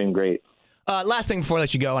 it's been great. Last thing before I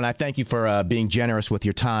let you go, and I thank you for being generous with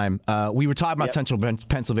your time. We were talking about Central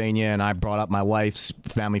Pennsylvania, and I brought up my wife's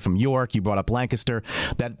family from York. You brought up Lancaster.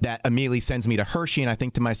 That immediately sends me to Hershey, and I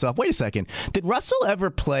think to myself, wait a second, did Russell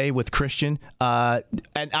ever play with Christian?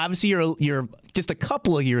 And obviously you're just a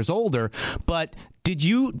couple of years older, but did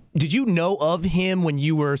you know of him when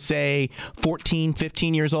you were, say, 14,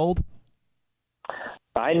 15 years old?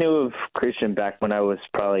 I knew of Christian back when I was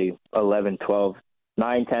probably 11, 12.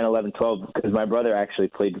 9, 10, 11, 12, because my brother actually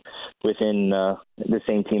played within the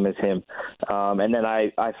same team as him. And then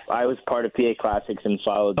I was part of PA Classics and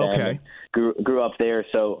followed them. Okay. And grew up there.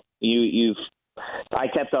 So I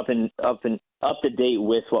kept up to date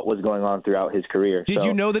with what was going on throughout his career. Did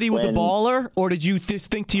you know that he was a baller, or did you just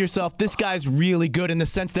think to yourself, this guy's really good, in the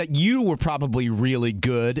sense that you were probably really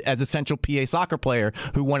good as a Central PA soccer player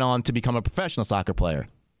who went on to become a professional soccer player?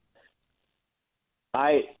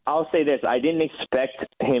 I'll say this. I didn't expect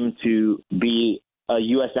him to be a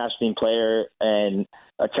U.S. national team player and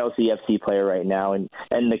a Chelsea FC player right now, and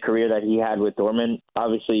the career that he had with Dortmund.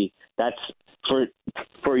 Obviously, that's for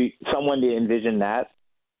someone to envision that,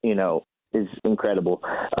 is incredible.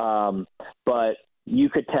 But you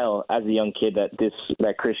could tell as a young kid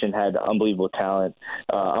that Christian had unbelievable talent,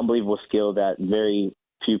 unbelievable skill that very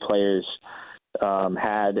few players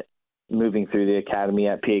had moving through the academy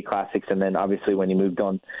at PA Classics. And then obviously when he moved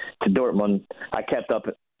on to Dortmund, I kept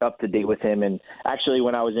up to date with him. And actually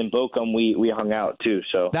when I was in Bochum, we hung out too.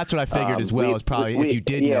 So that's what I figured as well. Is probably if you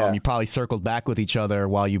did know him, you probably circled back with each other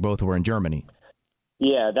while you both were in Germany.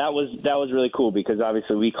 Yeah, that was really cool because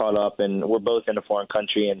obviously we caught up and we're both in a foreign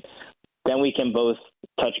country, and then we can both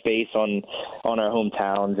touch base on our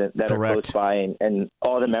hometowns that Correct. Are close by and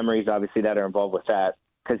all the memories obviously that are involved with that.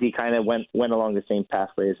 Because he kind of went along the same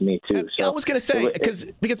pathway as me too. So I was going to say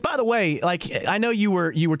because by the way, like I know you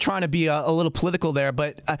were trying to be a little political there,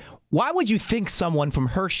 but why would you think someone from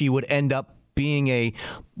Hershey would end up being a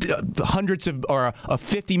hundreds of or a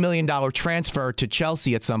 $50 million transfer to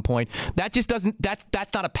Chelsea at some point? That just doesn't.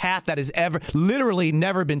 That's not a path that has literally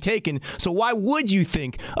never been taken. So why would you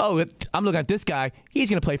think? Oh, I'm looking at this guy. He's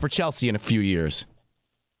going to play for Chelsea in a few years.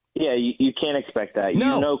 Yeah, you can't expect that.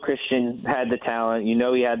 No. You know Christian had the talent. You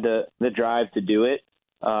know he had the drive to do it.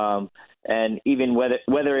 And even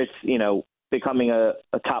whether it's, becoming a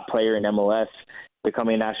top player in MLS,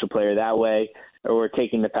 becoming a national player that way, or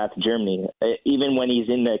taking the path to Germany, even when he's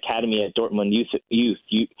in the academy at Dortmund youth,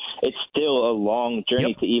 it's still a long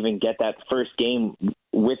journey to even get that first game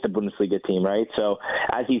with the Bundesliga team, right? So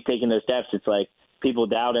as he's taking those steps, it's like people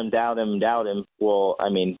doubt him. Well, I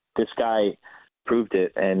mean, this guy proved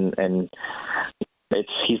it, and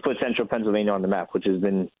he's put Central Pennsylvania on the map, which has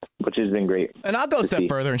been great. And I'll go a step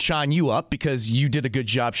further and shine you up because you did a good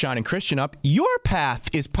job shining Christian up. Your path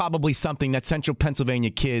is probably something that Central Pennsylvania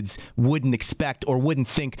kids wouldn't expect or wouldn't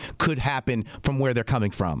think could happen from where they're coming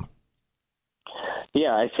from.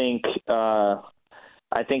 Yeah, I think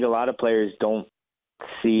a lot of players don't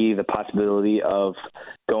see the possibility of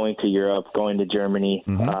going to Europe, going to Germany.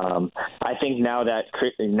 Mm-hmm. I think now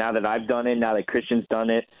that I've done it, now that Christian's done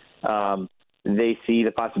it, they see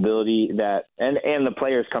the possibility that, and the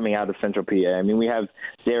players coming out of Central PA. I mean, we have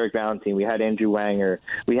Zarek Valentine, we had Andrew Wanger,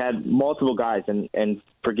 we had multiple guys, and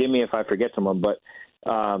forgive me if I forget someone, but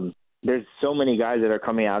there's so many guys that are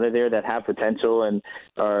coming out of there that have potential and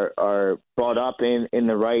are brought up in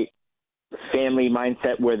the right family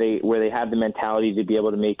mindset where they have the mentality to be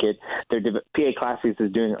able to make it. PA Classics is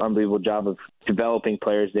doing an unbelievable job of developing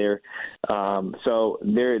players there. So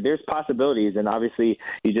there's possibilities, and obviously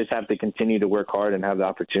you just have to continue to work hard and have the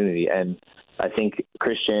opportunity. And I think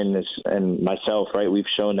Christian and myself, right, we've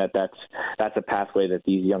shown that that's a pathway that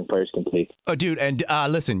these young players can take. Oh, dude, and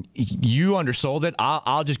listen, you undersold it.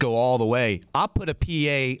 I'll just go all the way. I'll put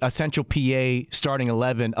a Central PA starting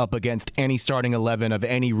 11 up against any starting 11 of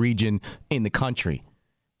any region in the country.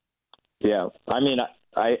 Yeah, I mean,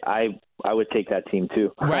 I would take that team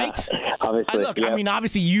too. Right? Obviously. Look, I mean,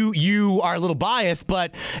 obviously you are a little biased,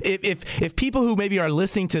 but if people who maybe are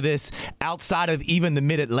listening to this outside of even the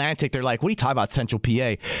Mid-Atlantic, they're like, what are you talking about Central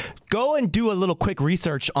PA? Go and do a little quick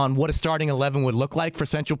research on what a starting 11 would look like for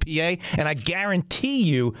Central PA, and I guarantee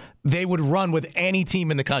you they would run with any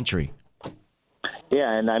team in the country.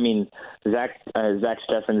 Yeah, and I mean, Zach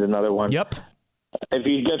Steffen's another one. Yep. If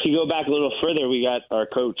you go back a little further, we got our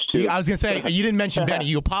coach too. I was going to say, you didn't mention Benny.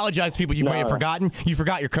 You apologize to people you may have forgotten. You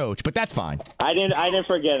forgot your coach, but that's fine. I didn't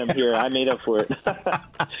forget him here. I made up for it.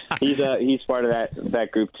 He's part of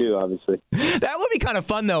that group too, obviously. That would be kind of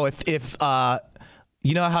fun though if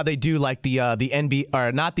you know how they do like the NBA,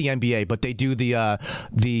 or not the NBA, but they do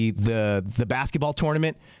the basketball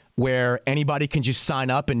tournament where anybody can just sign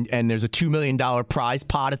up and there's a $2 million prize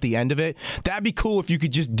pot at the end of it. That'd be cool if you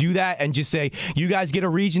could just do that and just say, you guys get a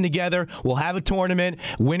region together, we'll have a tournament,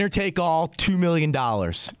 winner take all, $2 million.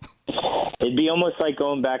 It'd be almost like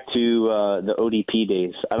going back to the ODP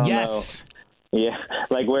days. I don't know. Yeah,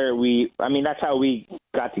 like that's how we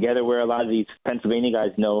got together, where a lot of these Pennsylvania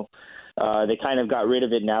guys know. They kind of got rid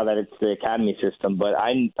of it now that it's the academy system, but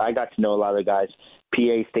I got to know a lot of the guys.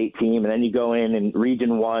 PA state team, and then you go in and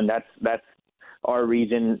Region 1, that's our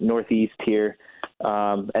region, Northeast here,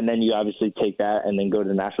 and then you obviously take that and then go to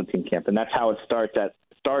the national team camp, and that's how it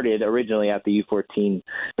started originally at the U14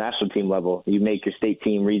 national team level. You make your state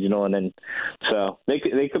team regional, and then so they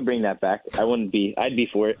could bring that back. I'd be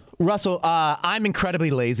for it. Russell, I'm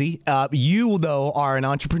incredibly lazy. You, though, are an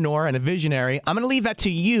entrepreneur and a visionary. I'm going to leave that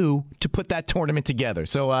to you to put that tournament together.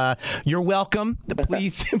 So you're welcome.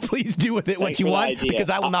 Please do with it what you want,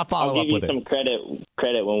 because I will not follow up with it. I'll give you some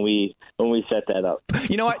credit when we set that up.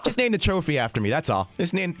 You know what? Just name the trophy after me. That's all.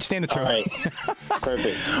 Just name the trophy. All right.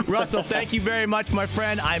 Perfect. Russell, thank you very much, my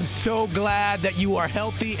friend. I'm so glad that you are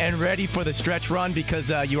healthy and ready for the stretch run because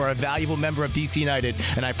you are a valuable member of DC United,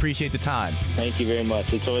 and I appreciate the time. Thank you very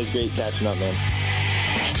much. It's always great catching up, man.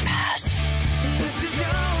 Pitch Pass. This is your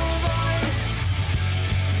voice.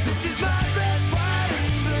 This is my red, white,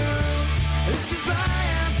 and blue. This is my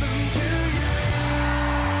anthem to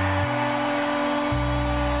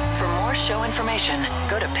you. For more show information,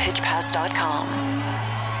 go to pitchpass.com.